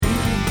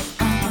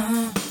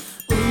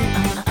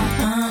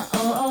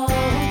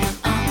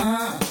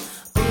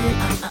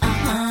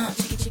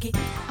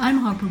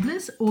Harper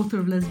Bliss, author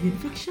of lesbian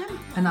fiction.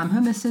 And I'm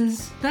her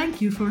missus. Thank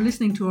you for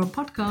listening to our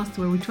podcast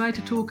where we try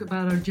to talk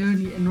about our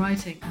journey in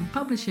writing and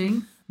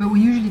publishing. But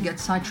we usually get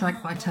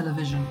sidetracked by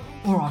television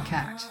or our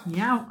cat.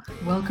 Meow.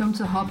 Welcome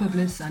to Harper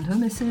Bliss and her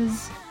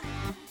missus.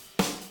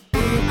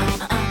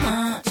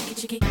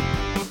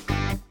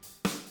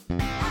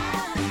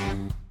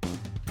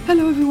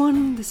 Hello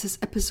everyone, this is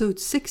episode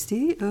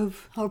 60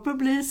 of Harper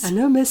Bliss and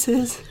her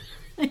missus.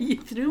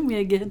 You threw me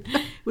again.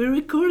 We're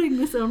recording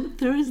this on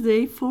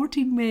Thursday,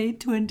 14 May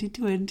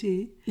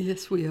 2020.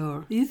 Yes, we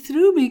are. You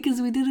threw me because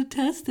we did a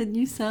test and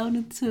you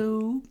sounded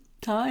so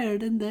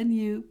tired, and then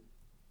you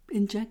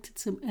injected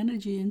some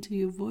energy into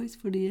your voice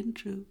for the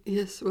intro.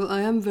 Yes, well,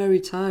 I am very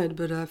tired,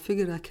 but I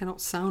figured I cannot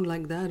sound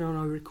like that on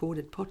our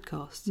recorded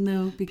podcast.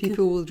 No, because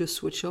people will just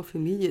switch off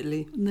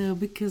immediately. No,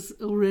 because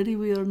already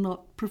we are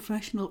not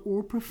professional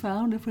or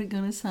profound if we're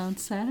going to sound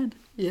sad.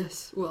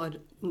 Yes, well,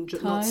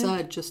 not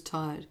sad, just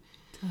tired.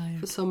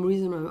 For some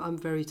reason, I'm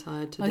very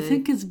tired today. I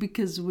think it's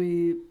because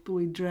we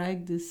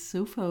dragged this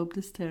sofa up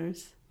the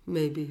stairs.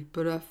 Maybe,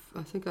 but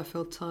I think I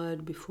felt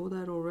tired before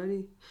that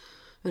already.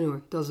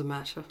 Anyway, doesn't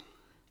matter.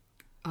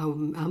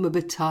 I'm a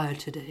bit tired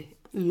today,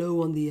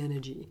 low on the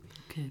energy.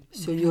 Okay.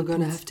 So you're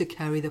going to have to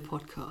carry the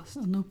podcast.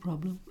 Oh, no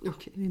problem.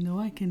 Okay. You know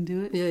I can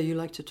do it. Yeah, you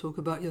like to talk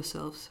about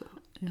yourself, so.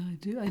 Yeah, I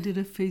do. I did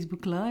a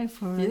Facebook Live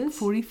for yes?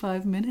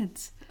 45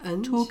 minutes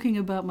and talking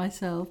about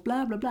myself,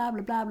 blah, blah, blah,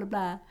 blah, blah, blah,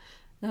 blah.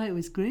 No, it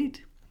was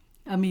great.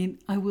 I mean,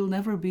 I will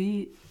never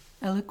be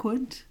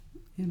eloquent.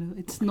 You know,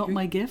 it's not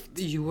my gift.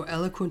 You were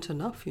eloquent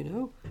enough, you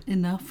know.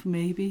 Enough,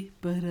 maybe,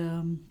 but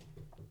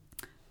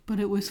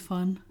it was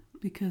fun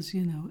because,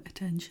 you know,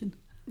 attention.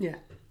 Yeah.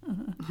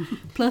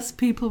 Plus,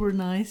 people were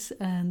nice,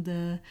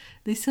 and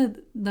they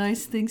said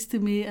nice things to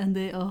me, and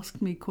they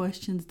asked me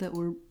questions that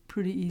were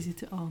pretty easy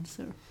to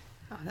answer.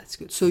 Oh, that's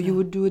good. So you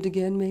would do it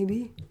again,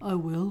 maybe? I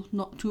will.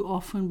 Not too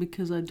often,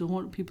 because I don't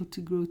want people to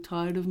grow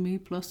tired of me.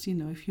 Plus, you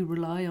know, if you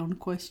rely on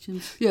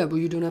questions... Yeah, but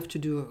you don't have to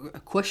do a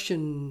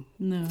question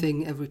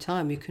thing every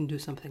time. You can do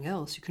something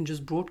else. You can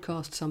just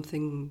broadcast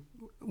something,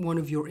 one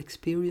of your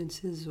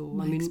experiences.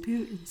 Or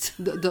experience.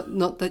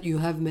 Not that you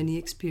have many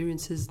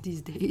experiences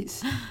these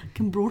days. I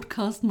can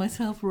broadcast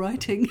myself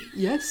writing.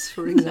 Yes,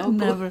 for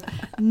example.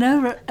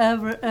 Never,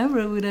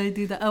 ever would I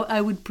do that. I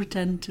would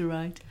pretend to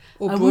write.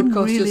 Or I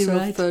broadcast really yourself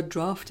write. third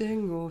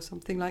drafting or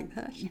something like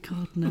that.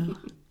 God, no.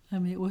 I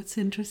mean, what's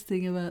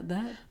interesting about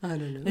that? I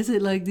don't know. Is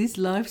it like these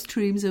live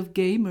streams of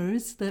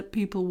gamers that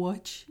people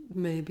watch?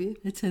 Maybe.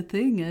 It's a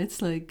thing.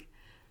 It's like,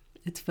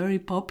 it's very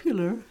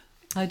popular.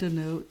 I don't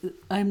know.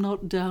 I'm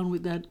not down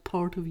with that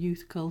part of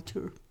youth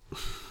culture.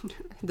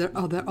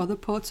 Are there other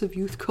parts of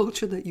youth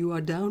culture that you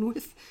are down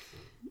with?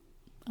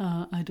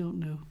 I don't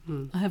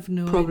know. I have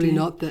no idea. Probably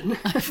not then.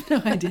 I have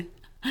no idea.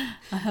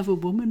 I have a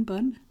woman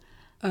bun.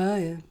 Ah,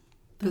 yeah.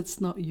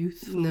 That's not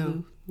youthful. No,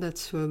 though.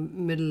 that's for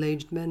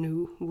middle-aged men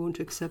who won't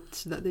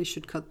accept that they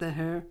should cut their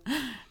hair.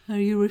 Are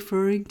you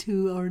referring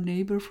to our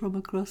neighbour from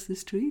across the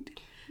street?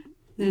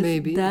 There's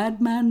Maybe.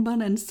 Dad man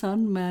bun and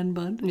son man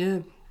bun. Yeah,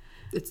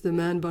 it's the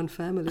man bun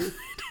family. It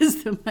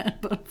is the man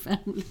bun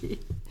family.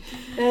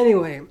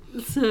 Anyway,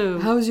 so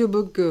how's your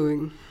book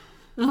going?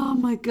 Oh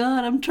my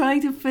God, I'm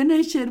trying to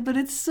finish it, but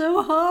it's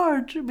so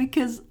hard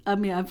because, I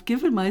mean, I've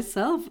given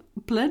myself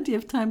plenty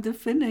of time to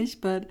finish,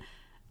 but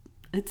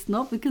it's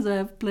not because I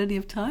have plenty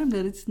of time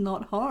that it's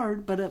not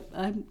hard, but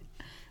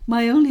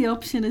my only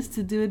option is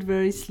to do it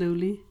very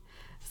slowly.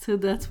 So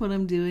that's what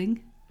I'm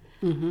doing.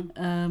 Mm-hmm.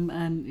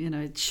 And, you know,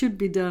 it should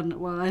be done.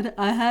 Well,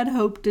 I had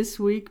hoped this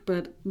week,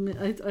 but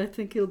I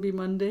think it'll be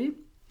Monday,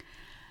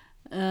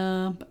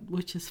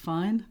 which is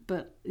fine.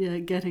 But, yeah,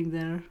 getting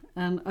there.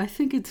 And I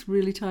think it's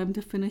really time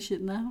to finish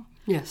it now.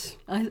 Yes.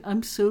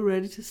 I'm so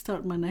ready to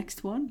start my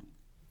next one.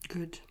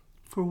 Good.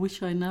 For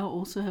which I now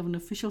also have an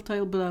official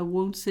title, but I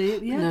won't say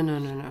it yet.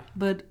 No.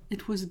 But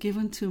it was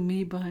given to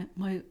me by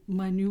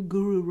my new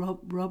guru,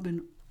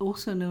 Robin,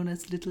 also known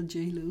as Little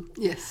J-Lo.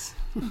 Yes.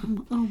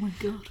 Oh my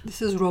God.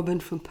 This is Robin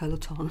from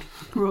Peloton.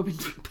 Robin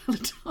from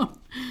Peloton.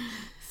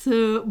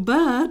 So,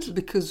 but...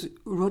 Because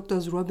what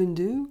does Robin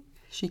do?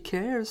 She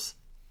cares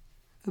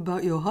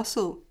about your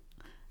hustle.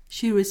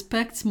 She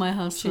respects my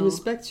hustle. She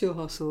respects your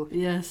hustle.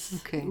 Yes.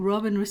 Okay.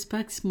 Robin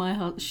respects my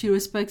hustle. She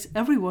respects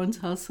everyone's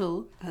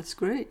hustle. That's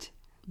great.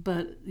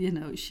 But, you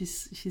know, she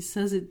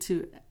says it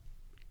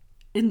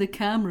in the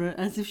camera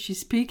as if she's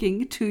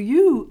speaking to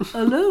you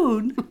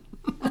alone.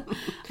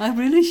 I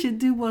really should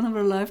do one of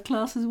her live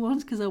classes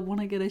once because I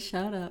want to get a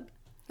shout out.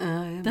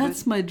 Yeah,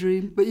 That's my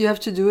dream. But you have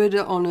to do it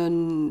on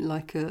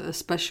a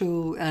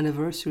special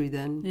anniversary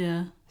then.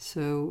 Yeah.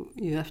 So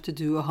you have to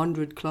do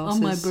 100 classes.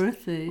 On my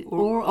birthday.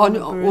 Or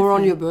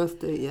on your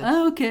birthday, yes.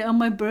 Oh, okay. On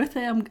my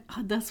birthday,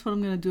 that's what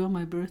I'm going to do on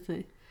my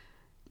birthday.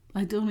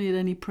 I don't need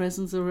any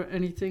presents or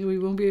anything. We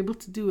won't be able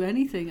to do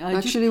anything. We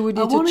need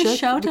to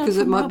check because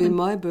it might be Robin.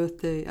 my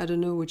birthday. I don't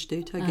know which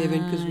date I gave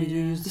in because we do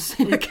use the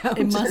same account.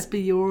 It must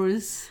be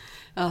yours.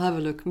 I'll have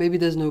a look. Maybe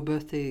there's no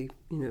birthday,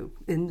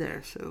 in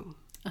there. So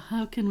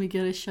How can we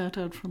get a shout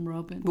out from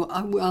Robin? Well,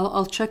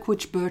 I'll check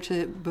which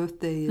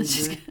birthday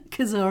is.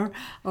 Because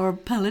our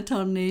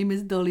Peloton name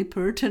is Dolly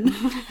Parton.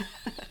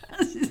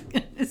 She's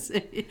going to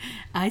say,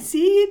 I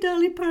see you,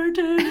 Dolly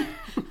Parton.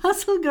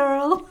 Hustle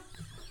girl.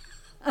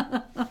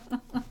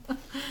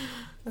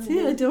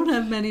 See, I don't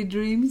have many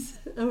dreams.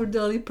 Our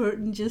Dolly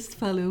Parton just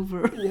fell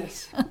over.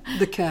 Yes,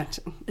 the cat.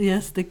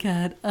 Yes, the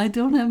cat. I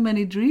don't have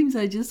many dreams.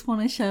 I just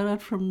want a shout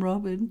out from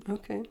Robin.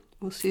 Okay,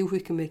 we'll see if we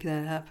can make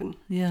that happen.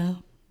 Yeah,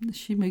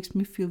 she makes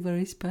me feel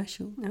very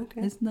special.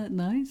 Okay. Isn't that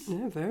nice?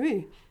 Yeah,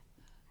 very.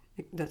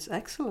 That's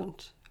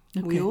excellent.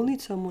 Okay. We all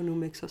need someone who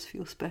makes us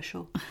feel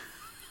special.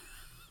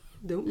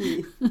 Don't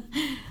we?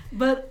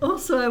 But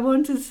also, I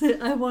want to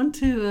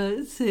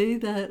say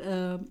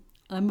that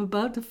I'm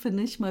about to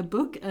finish my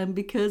book, and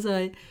because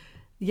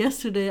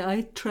yesterday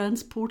I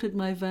transported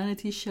my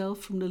vanity shelf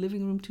from the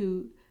living room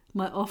to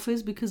my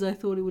office because I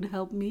thought it would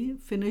help me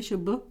finish a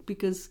book,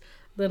 because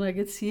then I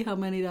could see how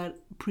many I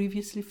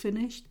previously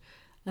finished.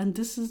 And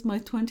this is my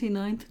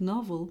 29th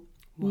novel,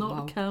 Wow.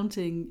 not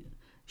counting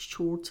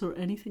shorts or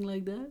anything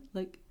like that,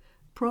 like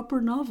proper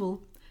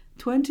novel.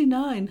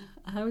 29.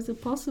 How is it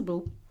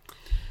possible?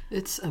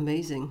 It's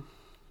amazing.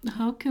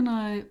 How can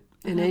I...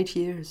 In 8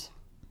 years.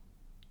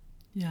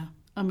 Yeah.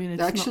 I mean,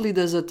 it's actually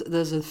there's a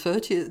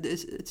 30th.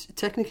 It's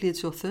technically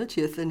it's your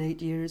 30th in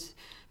 8 years,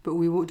 but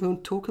we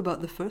don't talk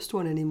about the first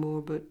one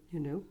anymore. But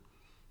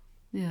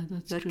yeah,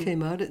 that's that true.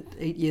 came out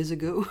 8 years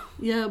ago.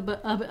 Yeah,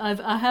 but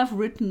I have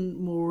written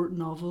more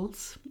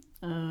novels.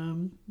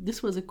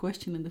 This was a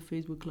question in the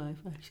Facebook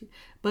Live actually,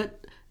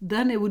 but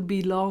then it would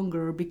be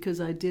longer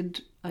because I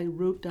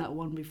wrote that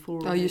one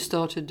before. Oh, you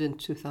started in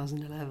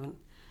 2011.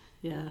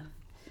 Yeah,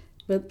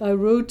 but I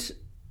wrote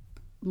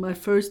my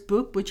first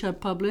book, which I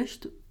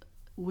published,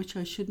 which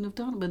I shouldn't have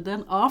done. But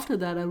then after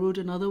that, I wrote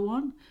another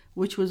one,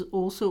 which was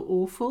also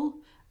awful.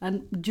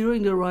 And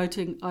during the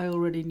writing, I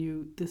already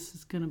knew this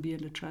is going to be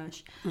in the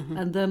trash. Mm-hmm.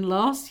 And then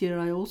last year,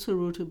 I also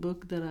wrote a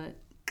book that I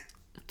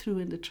threw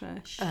in the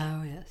trash.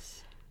 Oh,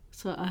 yes.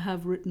 So I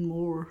have written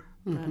more,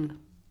 mm-hmm.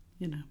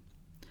 but,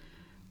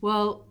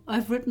 Well,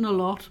 I've written a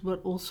lot,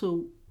 but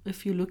also,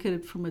 if you look at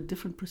it from a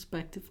different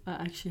perspective, I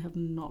actually have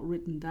not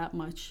written that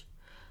much.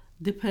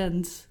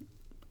 Depends.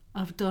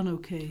 I've done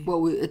okay.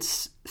 Well,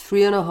 it's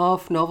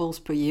 3.5 novels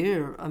per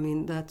year. I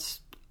mean,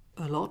 that's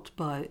a lot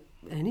by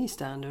any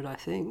standard, I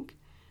think.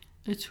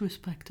 It's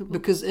respectable.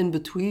 Because in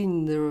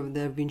between there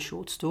have been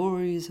short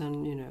stories,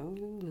 and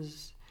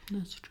there's.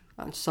 That's true.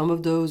 And some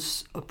of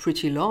those are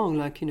pretty long.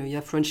 Like you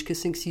have French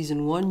Kissing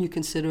season 1 you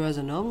consider as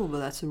a novel, but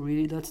that's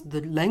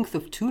the length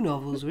of 2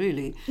 novels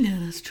really. Yeah,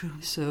 that's true.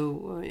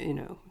 So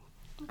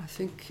I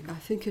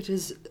think it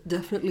is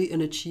definitely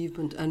an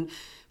achievement, and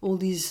all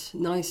these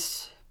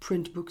nice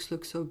print books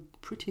look so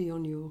pretty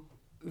on your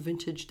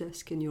vintage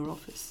desk in your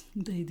office.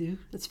 They do.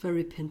 It's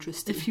very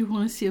Pinteresty. If you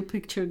want to see a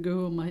picture,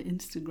 go on my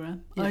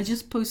Instagram. Yes. I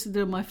just posted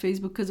it on my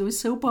Facebook because it was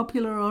so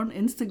popular on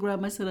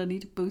Instagram. I said I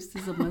need to post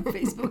this on my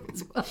Facebook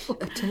as well.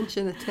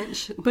 Attention.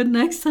 But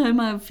next time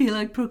I feel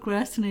like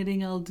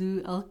procrastinating,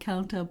 I'll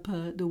count up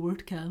the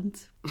word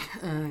count.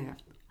 Yeah,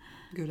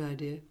 good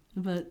idea.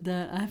 But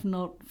that I have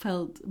not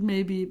felt,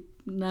 maybe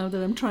now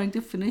that I'm trying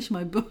to finish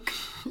my book.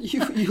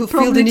 You'll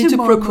feel the need to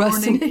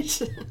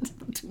procrastinate.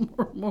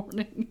 Tomorrow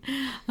morning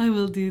I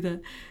will do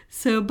that.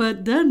 So,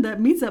 but then that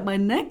means that my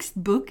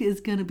next book is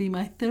going to be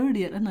my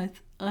 30th, and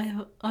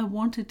I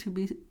want it to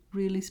be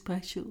really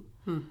special.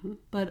 Mm-hmm.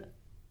 But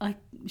I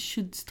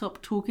should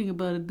stop talking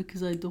about it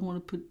because I don't want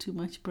to put too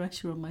much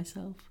pressure on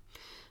myself.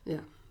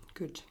 Yeah,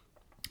 good.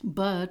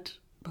 But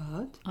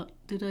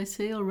did I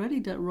say already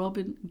that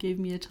Robin gave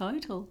me a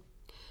title?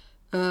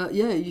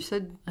 Yeah, you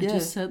said... I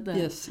just said that.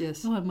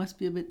 Yes. Oh, I must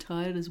be a bit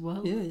tired as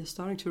well. Yeah, you're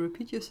starting to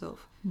repeat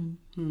yourself.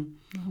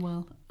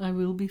 Well, I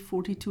will be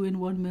 42 in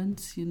 1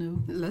 month,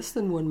 Less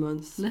than 1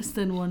 month. Less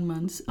than 1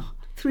 month. Oh,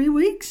 3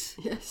 weeks?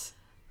 Yes.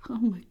 Oh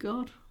my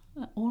God.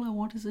 All I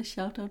want is a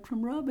shout out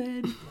from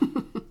Robin.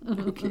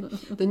 Okay.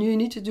 Then you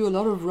need to do a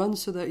lot of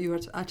runs so that you're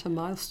at a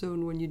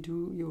milestone when you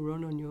do your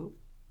run on your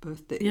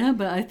birthday. Yeah,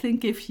 but I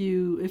think if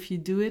you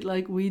do it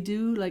like we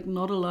do, like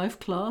not a live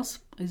class,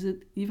 is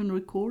it even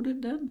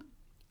recorded then?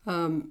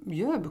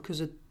 Yeah,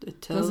 because it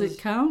tells. Does it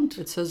count?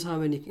 It says how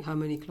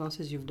many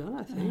classes you've done.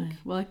 I think.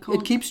 Well, I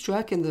can't. It keeps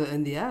track in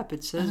the app.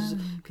 It says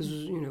because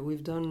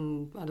we've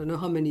done I don't know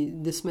how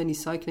many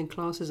cycling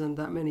classes and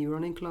that many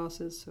running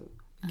classes, so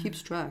it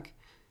keeps track.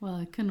 Well,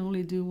 I can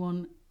only do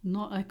one.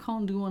 I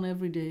can't do one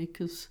every day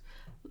because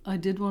I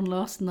did one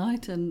last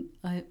night and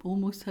I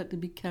almost had to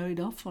be carried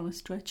off on a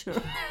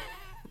stretcher.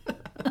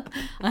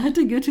 I had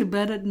to go to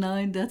bed at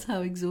 9. That's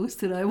how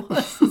exhausted I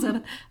was. I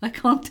said, I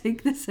can't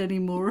take this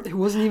anymore. It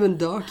wasn't even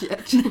dark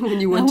yet when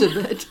you went to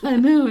bed. I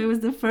know. It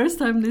was the first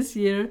time this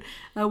year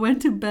I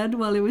went to bed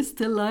while it was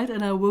still light,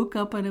 and I woke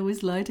up and it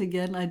was light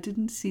again. I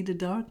didn't see the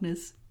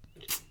darkness.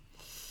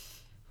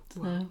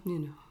 Well,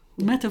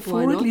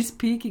 metaphorically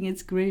speaking,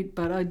 it's great,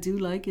 but I do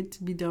like it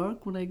to be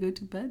dark when I go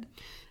to bed.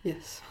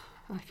 Yes,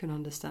 I can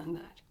understand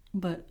that.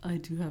 But I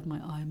do have my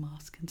eye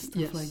mask and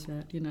stuff Yes. like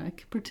that. I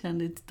can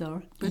pretend it's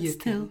dark, but You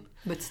still. can,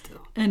 but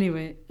still.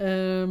 Anyway,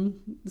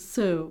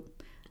 so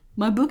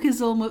my book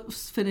is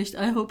almost finished.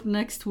 I hope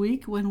next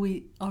week when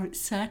we are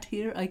sat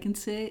here, I can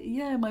say,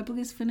 yeah, my book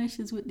is finished.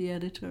 It's with the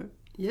editor.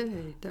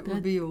 Yay, that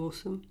would be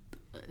awesome.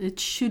 It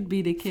should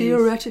be the case.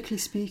 Theoretically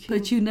speaking.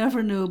 But you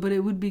never know, but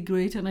it would be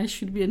great, and I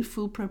should be in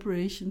full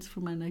preparations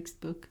for my next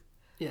book.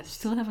 Yes.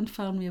 Still haven't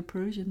found me a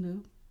Persian,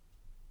 though.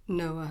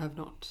 No, I have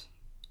not.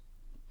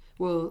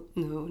 Well,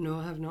 no,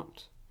 I have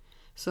not.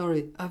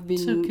 Sorry, I've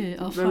been okay.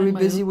 I'll very find my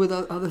busy own. with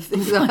other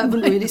things. I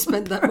haven't really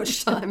spent that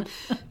much time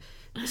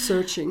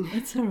searching.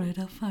 It's all right.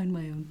 I'll find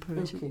my own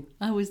Persian. Okay.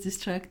 I was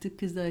distracted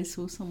because I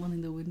saw someone in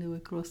the window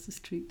across the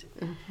street.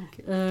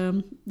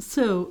 Okay.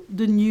 So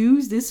the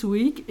news this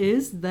week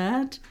is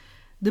that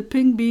the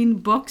Pink Bean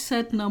box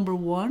set number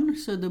 1,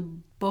 so the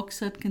box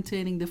set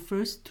containing the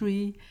first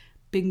 3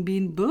 Pink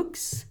Bean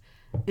books,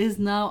 is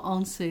now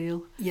on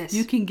sale. Yes.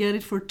 You can get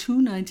it for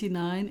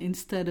 $2.99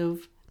 instead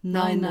of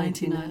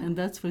 $9.99, and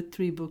that's for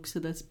 3 books. So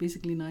that's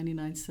basically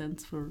 99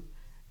 cents for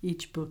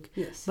each book.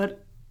 Yes.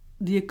 But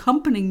the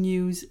accompanying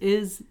news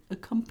is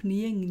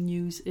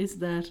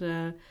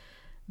that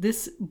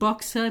this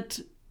box set,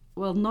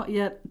 well, not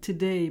yet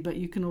today, but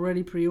you can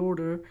already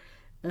pre-order,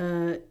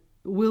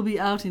 will be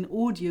out in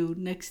audio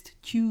next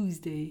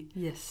Tuesday,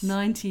 Yes.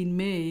 19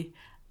 May.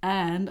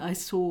 And I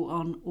saw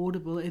on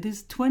Audible, it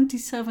is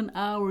 27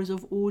 hours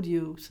of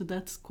audio, so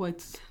that's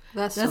quite...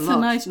 That's a a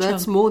lot. nice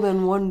That's chunk. more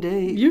than one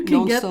day You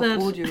can get non-stop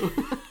that. audio.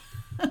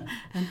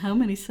 And how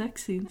many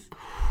sex scenes?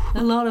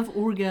 A lot of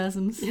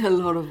orgasms. Yeah, a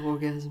lot of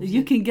orgasms.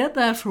 You can get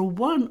that for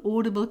 1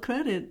 Audible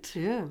credit.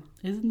 Yeah.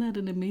 Isn't that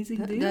an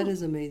amazing deal? That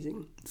is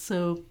amazing.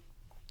 So,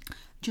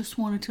 just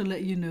wanted to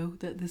let you know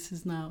that this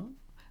is now...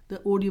 The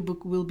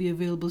audiobook will be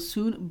available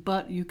soon,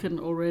 but you can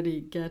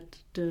already get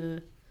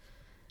the...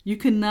 You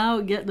can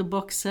now get the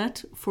box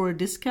set for a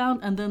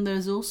discount, and then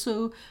there's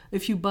also,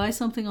 if you buy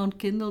something on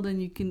Kindle, then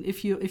you can,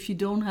 if you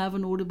don't have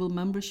an Audible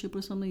membership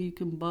or something, you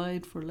can buy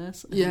it for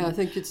less. Yeah, I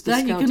think it's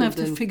that discounted. you're gonna have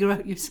then. to figure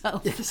out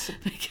yourself. Yes.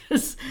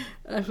 Because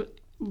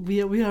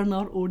we are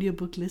not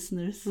audiobook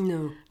listeners.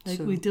 No. Like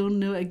so. we don't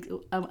know.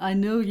 I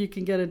know you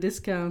can get a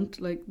discount,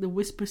 like the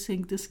Whisper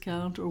Sync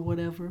discount or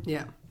whatever.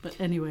 Yeah.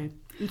 But anyway,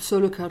 So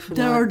look out for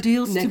that. there are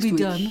deals to next be week.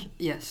 done.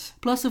 Yes.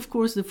 Plus, of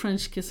course, the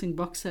French Kissing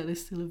box set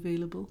is still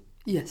available.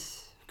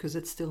 Yes, because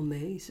it's still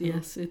May. So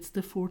Yes, it's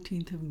the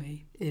 14th of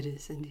May. it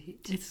is indeed.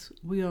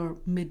 We are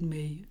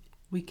mid-May,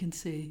 we can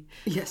say.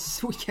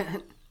 Yes, we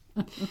can.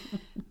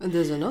 And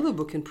there's another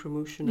book in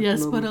promotion. At Yes,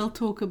 the but moment. I'll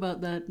talk about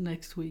that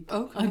next week.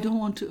 Okay. I don't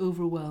want to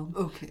overwhelm.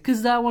 Okay.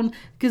 Because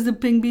the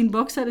Pink Bean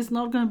box set is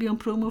not going to be on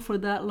promo for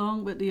that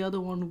long, but the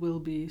other one will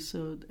be,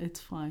 so it's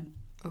fine.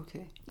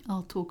 Okay.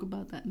 I'll talk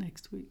about that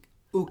next week.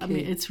 Okay. I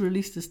mean, it's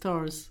released to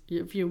stars.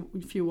 If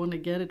you want to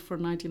get it for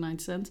 99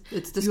 cents,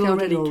 it's you discounted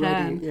already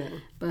already. can. Yeah.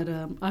 But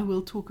I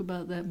will talk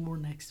about that more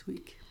next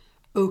week.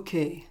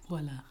 Okay.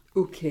 Voila.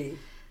 Okay.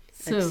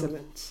 So,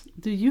 Excellent.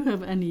 do you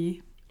have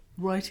any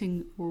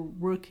writing or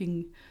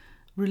working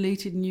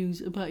related news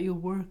about your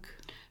work?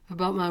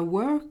 About my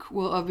work,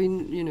 well, I've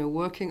been,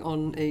 working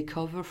on a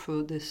cover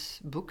for this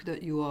book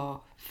that you are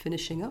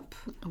finishing up.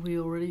 We've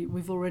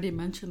already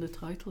mentioned the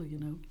title,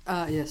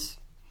 Yes.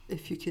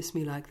 If You Kiss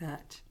Me Like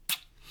That.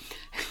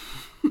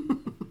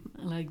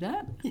 Like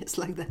that. Yes,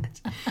 like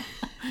that.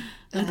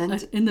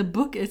 And in the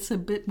book, it's a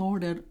bit more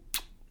than,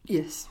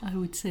 Yes. I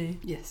would say.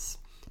 Yes.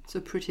 It's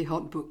a pretty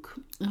hot book.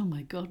 Oh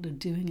my God, they're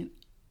doing it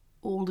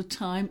all the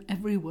time,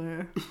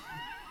 everywhere.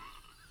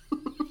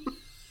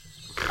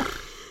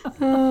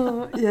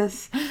 Oh,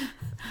 yes.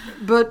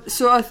 But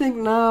so I think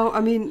now,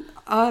 I mean,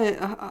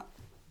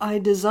 I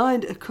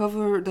designed a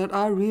cover that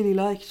I really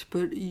liked,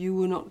 but you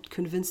were not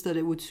convinced that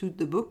it would suit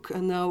the book,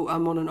 and now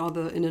I'm on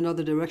in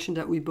another direction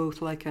that we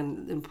both like,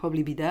 and it'll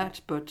probably be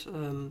that. But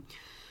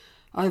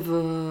I've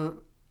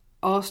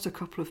asked a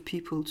couple of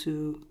people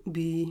to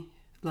be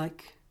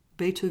like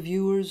beta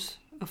viewers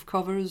of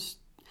covers,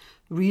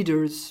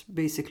 readers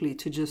basically,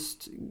 to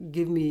just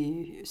give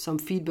me some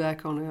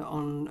feedback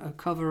on a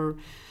cover,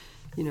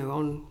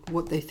 on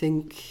what they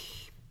think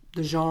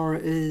the genre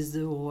is,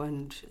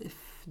 and if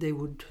they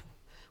would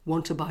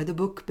want to buy the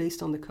book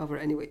based on the cover.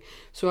 Anyway,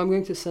 so I'm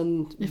going to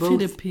send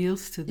both. If it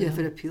appeals to them. Yeah, if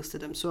it appeals to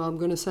them. So I'm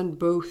going to send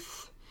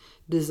both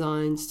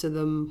designs to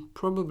them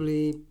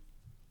probably,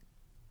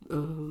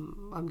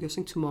 I'm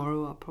guessing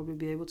tomorrow I'll probably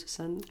be able to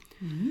send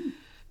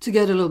to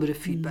get a little bit of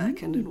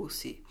feedback, and then we'll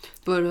see.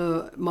 But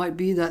it might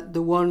be that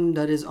the one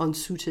that is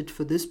unsuited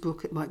for this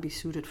book, it might be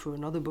suited for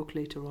another book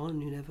later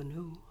on. You never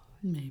know.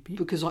 Maybe.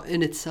 Because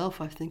in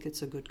itself, I think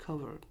it's a good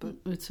cover. But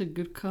It's a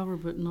good cover,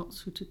 but not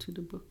suited to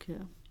the book,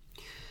 yeah.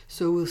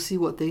 so we'll see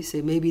what they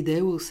say. Maybe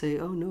they will say,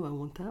 oh no, I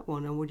want that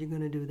one. And what are you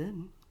going to do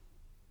then?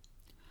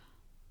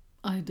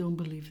 I don't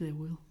believe they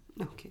will.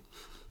 Okay.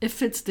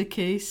 If it's the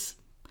case,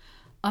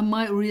 I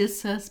might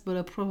reassess, but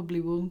I probably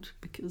won't,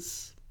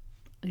 because,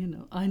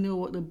 I know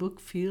what the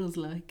book feels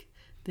like.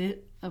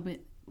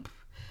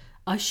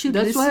 I should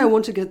That's listen. why I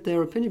want to get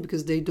their opinion,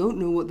 because they don't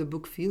know what the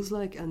book feels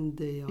like, and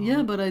they are...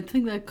 Yeah, but I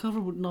think that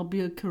cover would not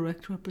be a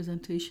correct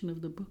representation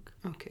of the book.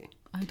 Okay.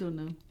 I don't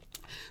know.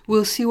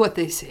 We'll see what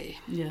they say.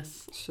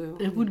 Yes. So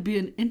It would be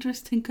an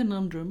interesting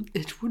conundrum.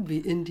 it would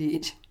be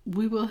indeed.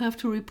 We will have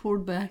to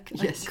report back.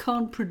 Yes. I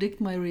can't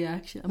predict my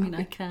reaction. I mean,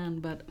 I can,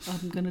 but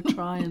I'm going to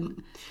try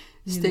and...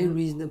 Stay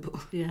reasonable.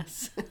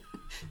 Yes.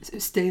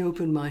 Stay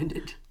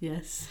open-minded.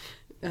 Yes.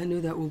 I know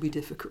that will be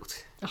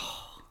difficult.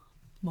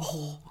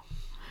 Oh.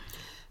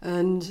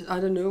 And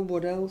I don't know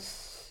what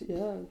else.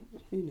 Yeah,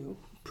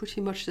 pretty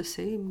much the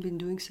same. Been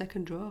doing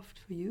second draft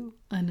for you.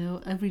 I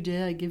know. Every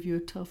day I give you a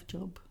tough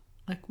job.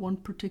 Like one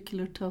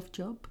particular tough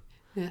job.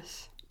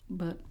 Yes.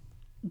 But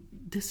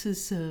this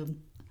is...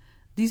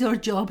 these are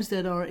jobs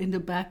that are in the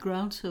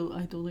background, so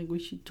I don't think we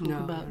should talk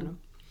about them.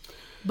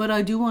 But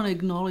I do want to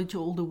acknowledge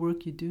all the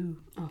work you do.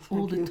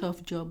 All the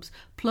tough jobs.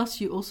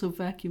 Plus, you also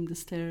vacuum the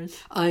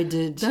stairs. I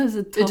did. That's the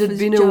It toughest had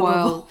been job a of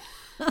while. all.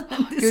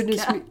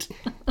 Goodness me.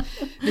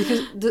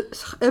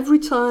 Because every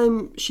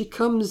time she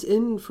comes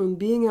in from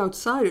being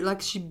outside,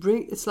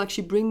 it's like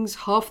she brings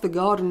half the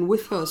garden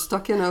with her,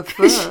 stuck in her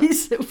fur.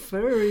 She's so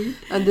furry.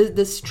 And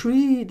this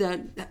tree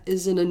that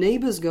is in a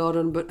neighbor's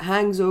garden but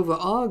hangs over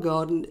our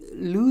garden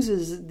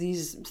loses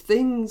these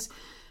things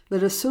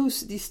that are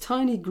these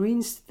tiny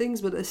green things,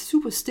 but they're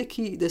super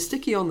sticky. They're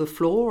sticky on the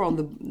floor, on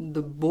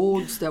the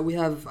boards that we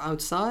have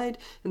outside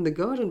in the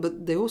garden,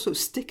 but they also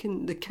stick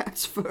in the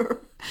cat's fur.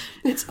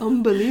 It's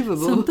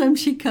unbelievable. Sometimes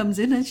she comes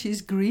in and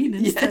she's green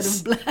instead Yes.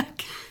 of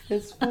black.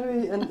 It's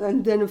very...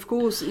 And then, of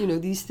course,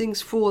 these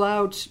things fall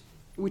out.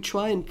 We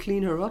try and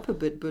clean her up a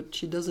bit, but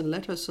she doesn't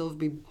let herself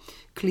be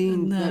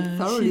cleaned that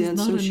thoroughly. She's And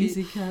not so an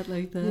easy cat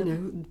like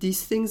that.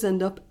 these things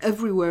end up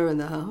everywhere in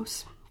the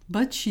house.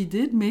 But she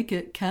did make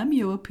a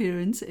cameo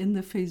appearance in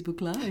the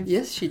Facebook Live.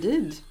 Yes, she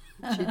did.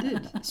 She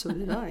did. So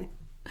did I.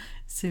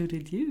 So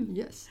did you.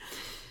 Yes.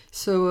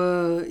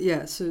 So,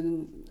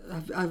 so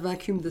I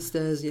vacuumed the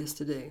stairs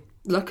yesterday.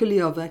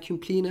 Luckily, our vacuum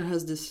cleaner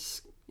has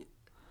this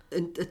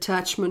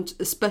attachment,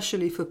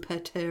 especially for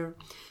pet hair,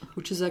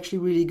 which is actually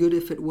really good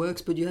if it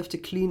works, but you have to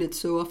clean it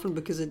so often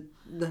because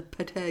the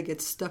pet hair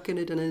gets stuck in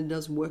it and then it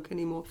doesn't work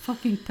anymore.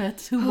 Fucking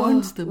pets. Who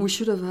wants them? We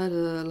should have had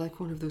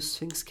one of those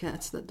Sphinx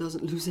cats that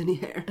doesn't lose any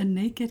hair. A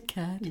naked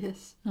cat?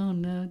 Yes. Oh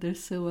no, they're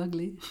so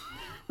ugly.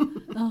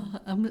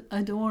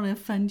 I don't want to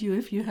offend you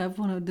if you have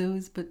one of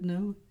those, but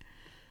no.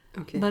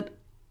 Okay. But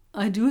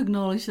I do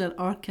acknowledge that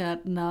our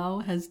cat now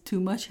has too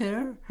much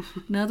hair.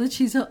 Now that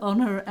she's on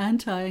her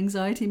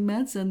anti-anxiety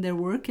meds and they're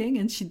working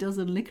and she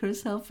doesn't lick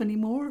herself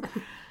anymore,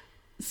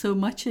 so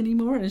much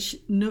anymore. And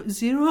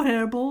zero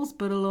hairballs,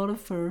 but a lot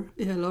of fur.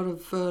 Yeah, a lot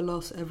of fur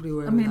loss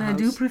everywhere. I mean, I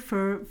do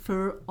prefer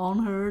fur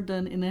on her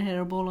than in a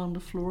hairball on the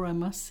floor, I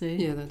must say.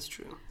 Yeah, that's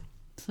true.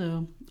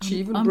 So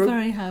I'm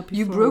very happy.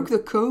 You broke the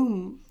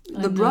comb,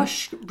 the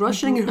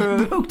brushing her.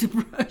 I broke the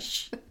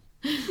brush.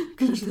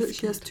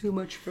 She has too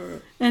much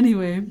fur.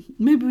 Anyway,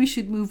 maybe we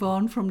should move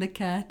on from the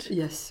cat.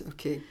 Yes,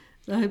 okay.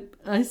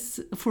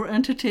 For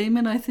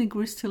entertainment, I think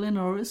we're still in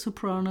our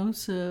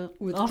Sopranos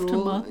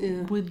aftermath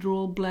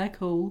withdrawal black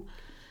hole.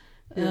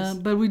 Yes.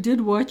 But we did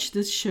watch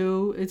this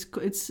show.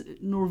 It's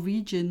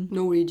Norwegian.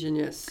 Norwegian,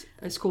 yes.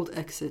 It's called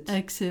Exit.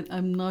 Exit.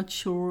 I'm not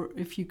sure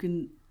if you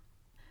can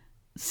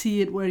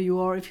see it where you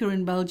are. If you're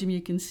in Belgium,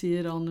 you can see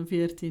it on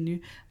VRT Nu.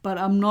 But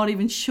I'm not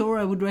even sure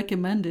I would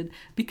recommend it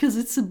because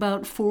it's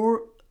about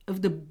 4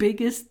 of the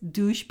biggest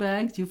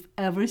douchebags you've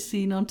ever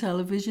seen on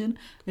television.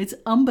 It's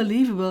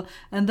unbelievable.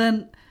 And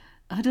then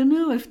I don't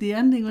know if the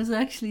ending was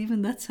actually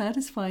even that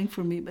satisfying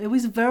for me. It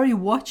was very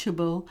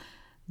watchable,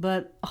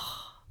 but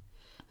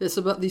it's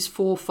about these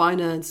 4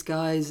 finance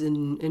guys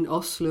in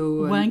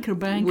Oslo, wanker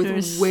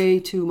bankers with way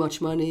too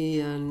much money,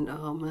 and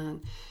oh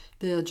man,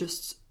 they are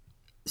just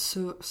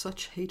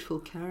such hateful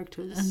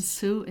characters and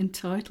so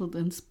entitled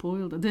and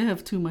spoiled. They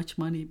have too much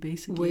money,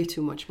 basically. Way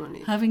too much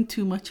money. Having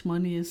too much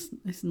money is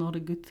not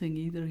a good thing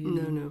either.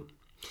 No.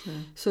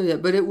 So yeah,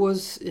 but it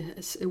was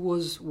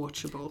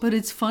watchable. But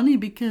it's funny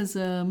because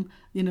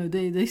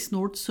they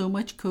snort so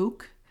much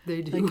coke.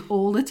 They do, like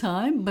all the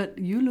time. But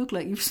you look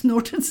like you've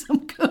snorted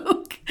some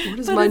coke. What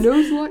is my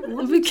nose like?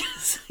 What?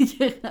 Because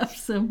you have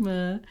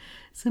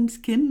some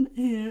skin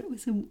here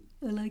with some.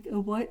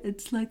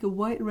 It's like a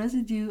white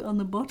residue on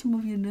the bottom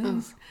of your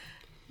nose.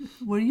 Oh.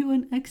 Were you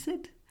an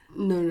Exit?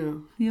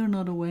 No. You're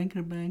not a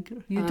wanker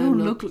banker. You don't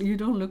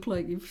look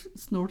like you've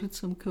snorted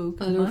some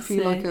coke. I don't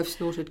feel like I've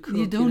snorted coke.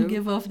 You don't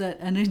give off that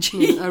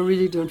energy. I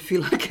really don't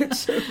feel like it.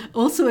 So.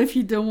 Also, if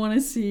you don't want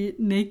to see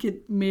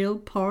naked male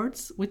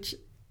parts, which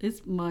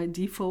is my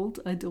default,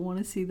 I don't want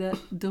to see that.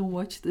 Don't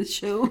watch this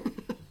show.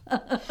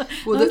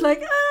 Well, I was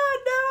like, no.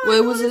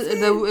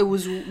 Well, it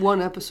was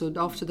one episode.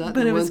 After that,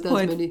 but there it was weren't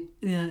quite. That many.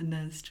 Yeah,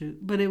 no, it's true.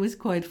 But it was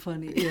quite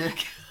funny. Yeah.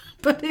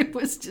 But it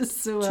was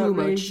just so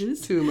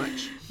outrageous. Too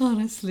much.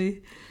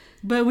 Honestly.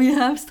 But we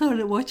have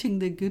started watching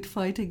The Good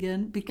Fight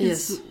again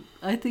because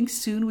I think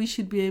soon we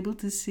should be able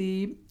to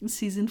see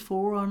season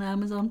 4 on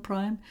Amazon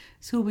Prime.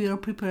 So we are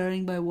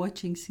preparing by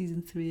watching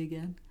season 3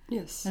 again.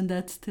 Yes. And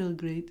that's still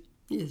great.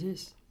 It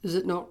is. Is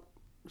it not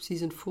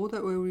season 4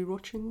 that we're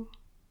rewatching?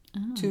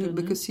 I Too, don't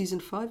know. because season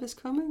 5 is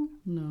coming?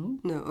 No.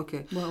 No,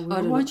 okay. Well, I we're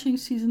don't know. watching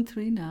season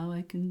 3 now,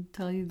 I can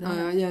tell you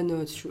that. Yeah, no,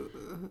 it's true.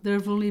 There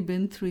have only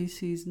been 3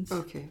 seasons.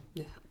 Okay,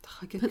 yeah.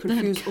 I get But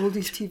confused, all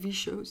these TV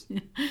shows.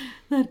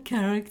 That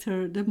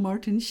character, the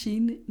Martin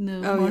Sheen.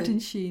 No, Oh, Martin yeah.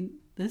 Sheen.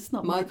 That's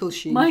not Michael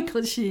Sheen.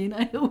 Michael Sheen.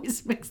 I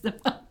always mix them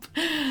up.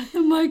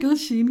 The Michael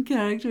Sheen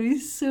character,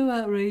 he's so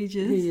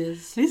outrageous. He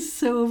is. He's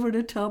so over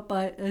the top.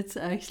 It's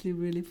actually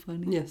really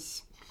funny.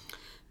 Yes.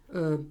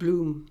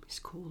 Bloom is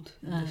called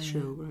in Ah, the yeah.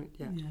 show, right?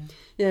 Yeah. Yeah.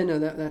 Yeah, no,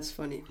 that's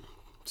funny.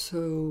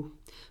 So,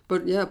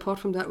 but yeah, apart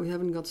from that, we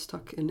haven't got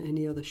stuck in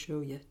any other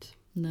show yet.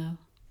 No.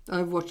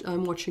 I'm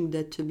watching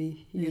Dead to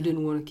Me. You Yeah.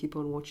 didn't want to keep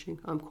on watching.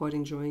 I'm quite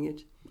enjoying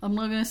it. I'm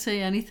not going to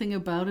say anything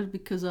about it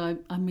because I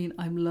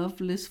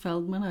love Liz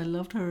Feldman. I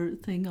loved her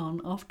thing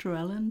on After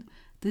Ellen.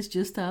 This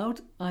just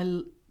out.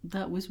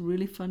 That was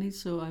really funny,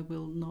 so I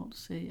will not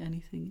say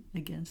anything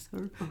against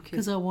her Okay.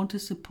 because I want to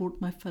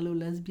support my fellow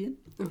lesbian.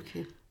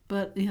 Okay.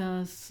 But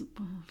it's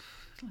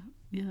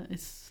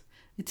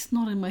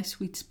not in my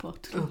sweet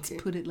spot. Let's Okay.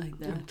 put it like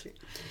that. Okay.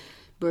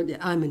 But yeah,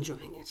 I'm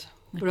enjoying it.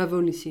 But I've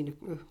only seen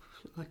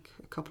like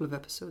a couple of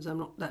episodes. I'm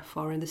not that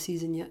far in the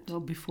season yet. Well,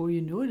 before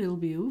you know it, it'll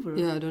be over.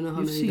 Yeah, I don't know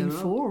how You've many seen there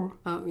are. 4,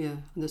 Oh, yeah.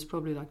 And there's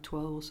probably like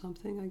 12 or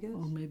something, I guess.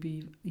 or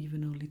maybe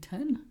even only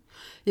 10.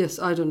 Yes,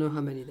 I don't know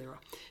how many there are.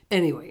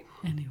 Anyway.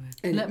 Anyway,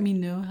 Anyway, let me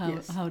know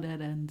yes. how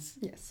that ends.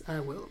 Yes, I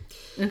will.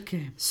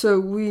 Okay.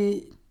 So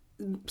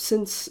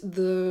since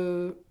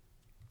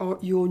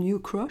your new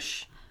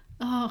crush,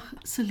 Oh,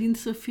 Céline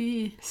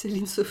Sophie.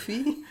 Céline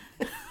Sophie.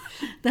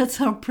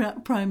 That's our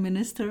Prime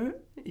Minister,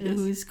 Yes.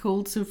 who is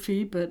called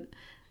Sophie, but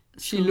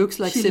She looks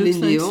like she Céline looks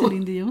like Dion.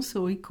 Céline Dion,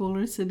 so we call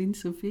her Céline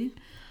Sophie.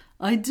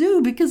 I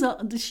do, because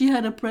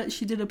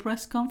she did a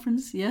press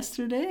conference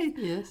yesterday,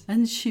 Yes.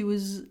 and she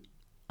was.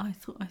 I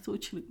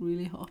thought she looked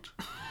really hot.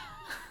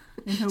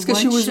 In her It's because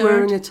white she was shirt,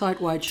 wearing a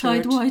tight white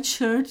shirt. tight white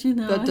shirt, you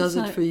know. That does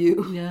it's it like- for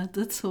you. Yeah,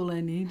 that's all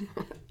I need.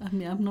 I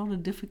mean, I'm not a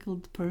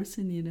difficult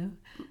person, you know.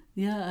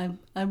 Yeah,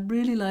 I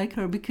really like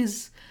her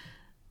because,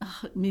 I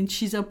mean,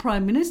 she's a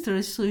prime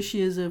minister, so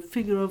she is a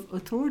figure of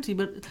authority,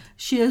 but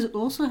she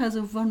also has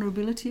a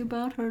vulnerability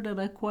about her that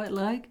I quite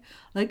like.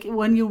 Like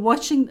when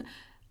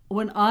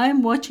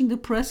I'm watching the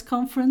press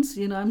conference,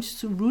 you know, I'm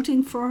just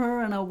rooting for her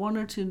and I want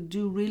her to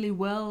do really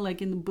well,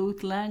 like in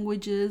both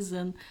languages,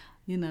 and,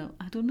 you know,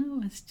 I don't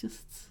know, it's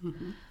just...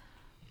 Mm-hmm.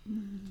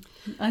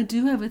 I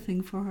do have a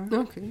thing for her.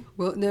 Okay.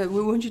 Well, now,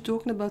 weren't you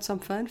talking about some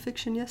fan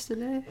fiction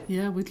yesterday?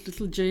 Yeah, with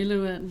little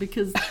J-Lo,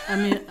 because, I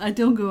mean, I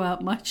don't go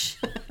out much.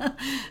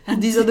 And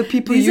these are the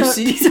people These you are-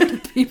 see. These are the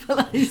people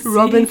I see.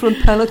 Robin from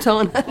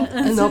Peloton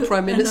and our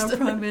Prime And Minister. our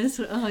Prime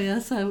Minister. Oh,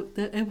 yes,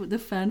 the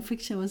fan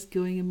fiction was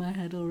going in my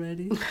head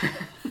already.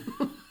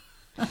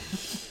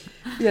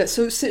 Yeah,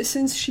 so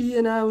since she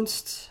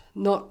announced,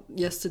 not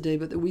yesterday,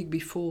 but the week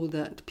before,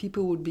 that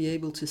people would be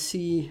able to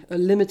see a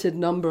limited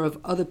number of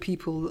other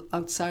people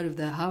outside of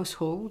their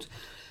household,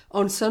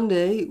 on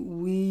Sunday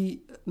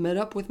we met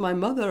up with my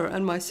mother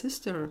and my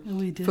sister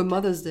We did. for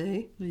Mother's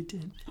Day. We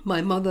did.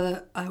 My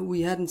mother,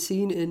 we hadn't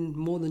seen in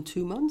more than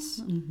 2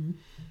 months. Mm-hmm.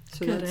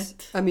 So Correct.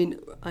 that's, I mean,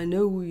 I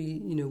know we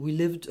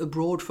lived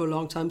abroad for a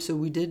long time, so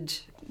we did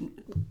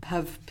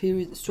have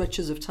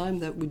stretches of time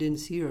that we didn't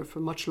see her for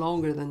much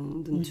longer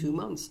than 2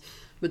 months.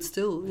 But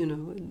still,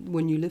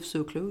 when you live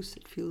so close,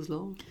 it feels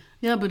long.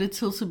 Yeah, but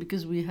it's also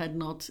because we had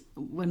not,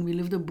 when we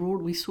lived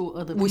abroad, we saw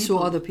other people. We saw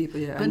other people,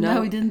 yeah. But and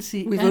now we didn't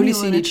see we've anyone only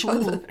seen at each all.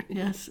 other.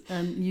 Yes,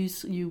 and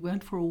you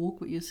went for a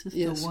walk with your sister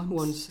Yes,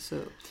 once.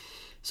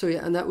 So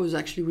yeah, and that was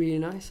actually really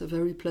nice. A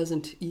very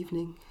pleasant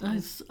evening.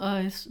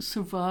 I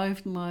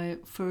survived my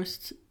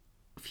first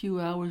few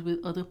hours with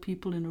other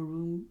people in a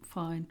room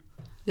fine.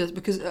 Yes,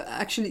 because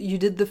actually you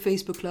did the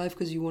Facebook Live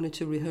because you wanted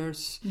to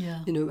rehearse,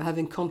 Yeah.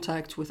 having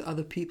contact with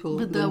other people.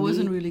 But than that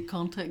wasn't me. really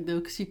contact though,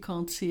 because you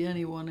can't see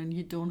anyone and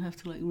you don't have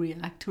to like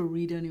react or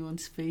read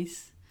anyone's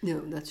face.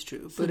 No, that's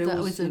true. So but it that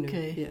was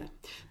okay. Yeah,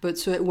 but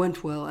so it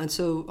went well, and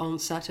so on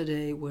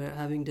Saturday we're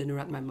having dinner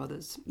at my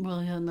mother's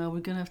Well, yeah, now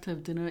we're gonna have to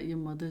have dinner at your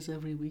mother's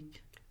every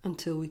week.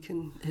 until we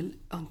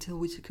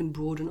can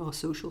broaden our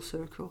social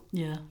circle.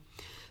 Yeah.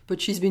 But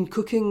she's been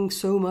cooking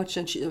so much,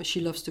 and she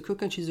loves to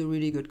cook, and she's a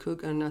really good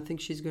cook, and I think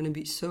she's going to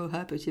be so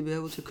happy to be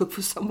able to cook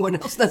for someone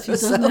else than She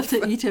herself. doesn't have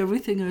to eat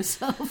everything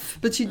herself.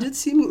 But she did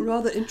seem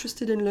rather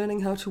interested in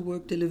learning how to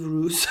work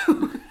Deliveroo,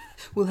 so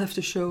we'll have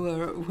to show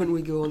her when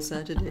we go on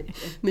Saturday.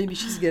 Maybe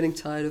she's getting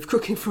tired of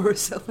cooking for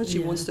herself and she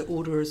Yeah. wants to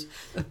order us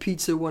a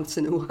pizza once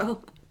in a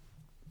while.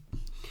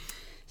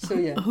 So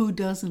yeah, Who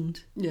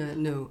doesn't? yeah,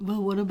 no.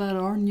 Well, what about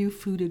our new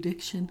food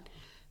addiction?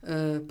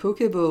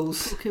 Poke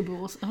bowls. Poke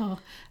bowls. Oh,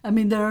 I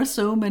mean, there are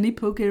so many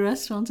poke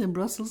restaurants in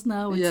Brussels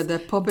now. It's Yeah, they're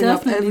popping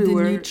up definitely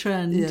everywhere. the new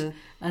trend. Yeah.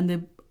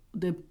 And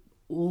they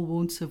all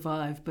won't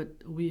survive. But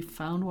we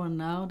found one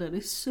now that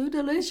is so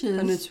delicious.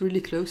 And it's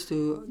really close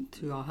to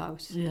our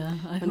house. Yeah,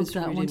 I And hope it's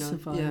that really one nice.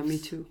 survives. Yeah, me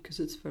too, because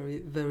it's very,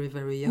 very,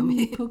 very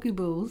yummy. Poke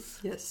bowls.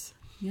 Yes.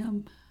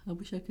 Yum. I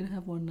wish I could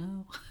have one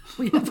now.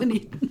 We haven't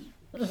eaten.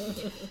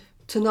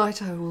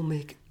 Tonight I will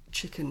make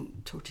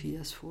chicken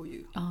tortillas for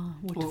you.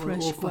 With Or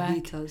fresh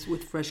guac. fajitas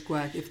with fresh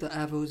guac if the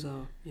avos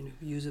are,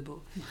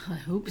 usable. I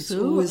hope It's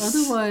so. always-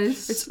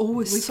 Otherwise, It's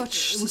always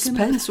such we can-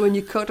 suspense when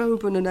you cut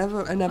open an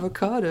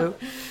avocado.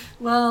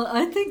 Well,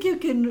 I think you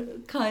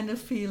can kind of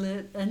feel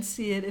it and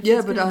see it if Yeah,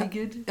 it's but going to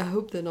be good. I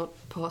hope they're not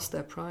past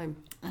their prime.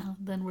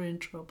 Then we're in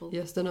trouble.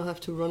 Yes, then I'll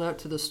have to run out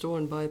to the store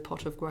and buy a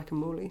pot of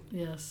guacamole.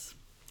 Yes.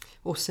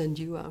 Or send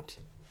you out.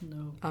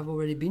 No. I've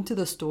already been to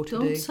the store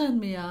today. Don't send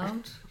me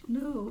out.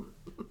 No,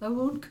 I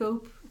won't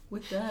cope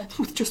with that.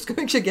 With just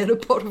going to get a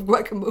pot of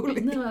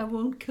guacamole. No, I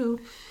won't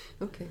cope.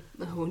 Okay,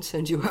 I won't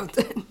send you out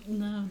then.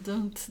 No,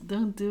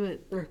 don't do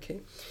it.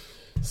 Okay.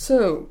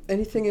 So,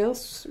 anything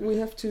else we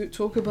have to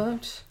talk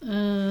about?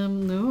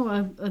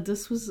 No,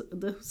 this was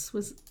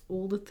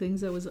all the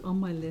things that was on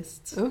my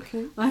list.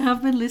 Okay. I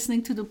have been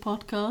listening to the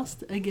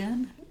podcast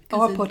again.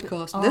 Our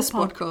podcast. This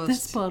podcast.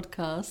 This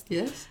podcast.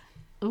 Yes.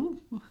 Oh,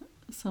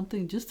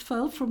 something just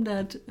fell from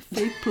that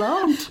fake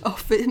plant. Oh,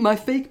 my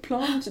fake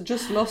plant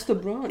just lost a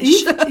branch.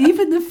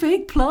 Even the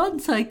fake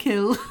plants I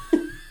kill.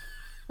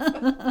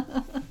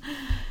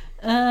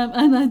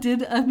 And I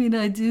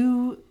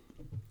do.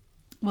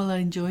 Well, I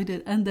enjoyed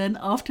it. And then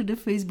after the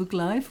Facebook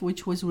Live,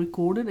 which was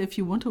recorded, if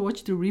you want to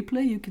watch the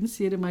replay, you can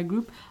see it in my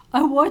group.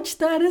 I watched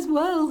that as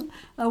well.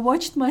 I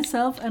watched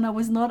myself and I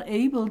was not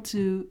able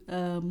to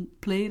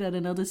play it at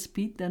another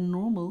speed than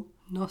normal.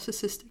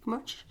 Narcissistic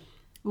much?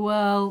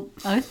 Well,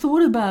 I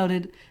thought about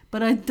it,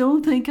 but I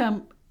don't think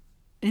I'm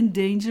in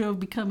danger of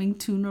becoming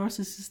too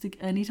narcissistic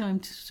anytime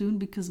too soon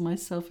because my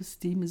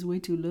self-esteem is way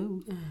too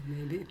low.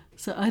 Maybe.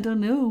 So I don't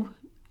know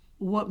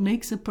what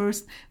makes a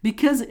person...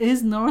 Because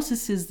is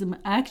narcissism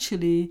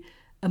actually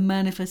a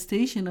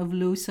manifestation of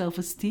low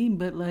self-esteem,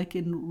 but like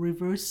in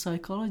reverse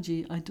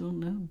psychology? I don't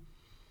know.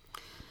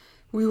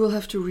 We will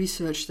have to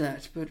research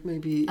that, but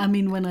maybe... I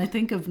mean, when I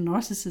think of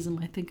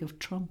narcissism, I think of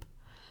Trump.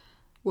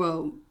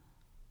 Well...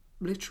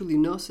 Literally,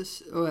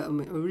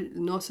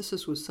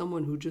 narcissist was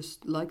someone who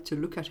just liked to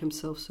look at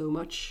himself so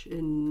much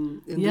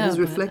in his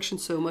reflection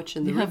so much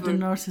in the river. You have the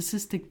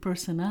narcissistic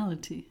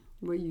personality.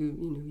 Where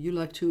you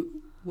like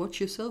to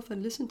watch yourself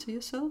and listen to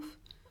yourself?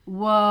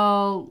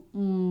 Well,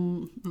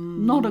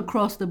 not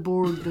across the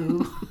board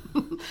though.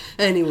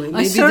 Anyway, maybe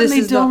I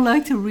certainly don't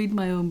like to read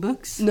my own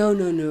books. No,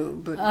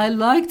 but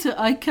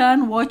I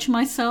can watch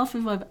myself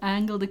if I've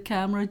angled the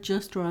camera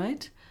just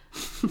right.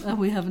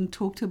 We haven't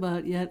talked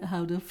about yet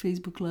how the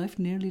Facebook Live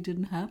nearly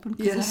didn't happen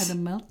because I had a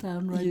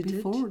meltdown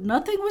before. Did.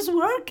 Nothing was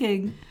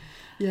working.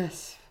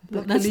 Yes.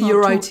 But luckily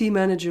your IT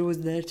manager was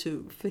there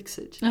to fix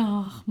it.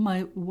 Oh,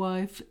 my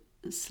wife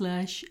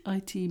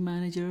 /IT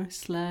manager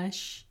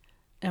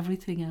 /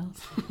 everything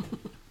else.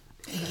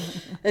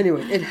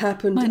 Anyway, it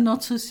happened. My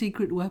not so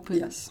secret weapon.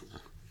 Yes.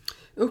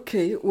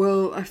 Okay,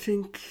 well, I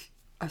think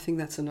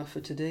that's enough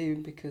for today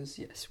because,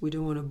 yes, we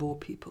don't want to bore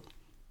people.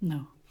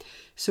 No.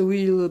 So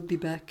we'll be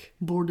back.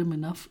 Boredom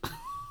enough.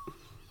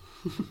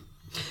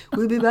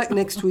 We'll be back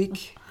next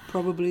week,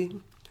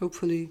 probably,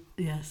 hopefully.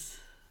 Yes.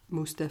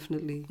 Most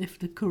definitely. If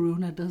the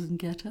corona doesn't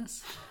get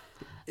us.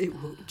 It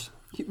won't.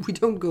 We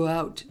don't go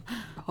out,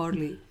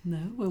 hardly.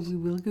 No, well, we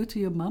will go to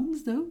your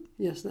mum's, though.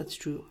 Yes, that's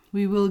true.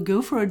 We will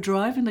go for a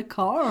drive in the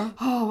car.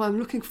 Oh, I'm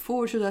looking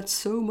forward to that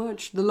so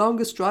much. The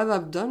longest drive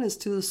I've done is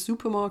to the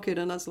supermarket,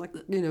 and that's like,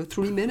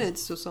 3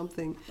 minutes or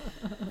something.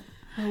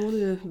 I want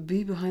to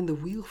be behind the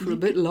wheel for a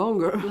bit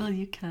longer. Well,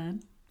 you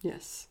can.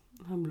 Yes,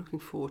 I'm looking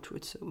forward to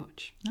it so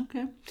much.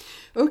 Okay.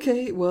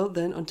 Okay, well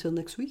then, until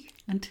next week.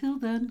 Until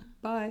then.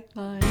 Bye.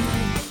 Bye.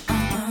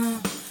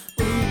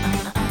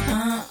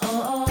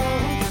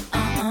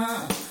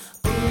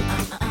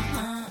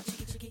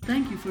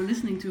 Thank you for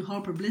listening to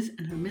Harper Bliss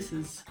and Her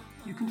Misses.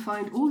 You can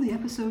find all the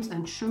episodes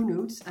and show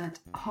notes at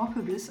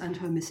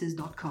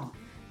harperblissandhermisses.com.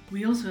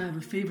 We also have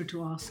a favor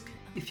to ask.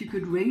 If you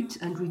could rate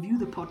and review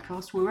the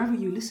podcast wherever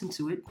you listen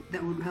to it,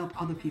 that would help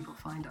other people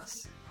find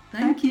us.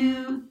 Thank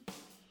you.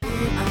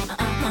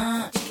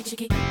 Chicky,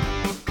 chicky.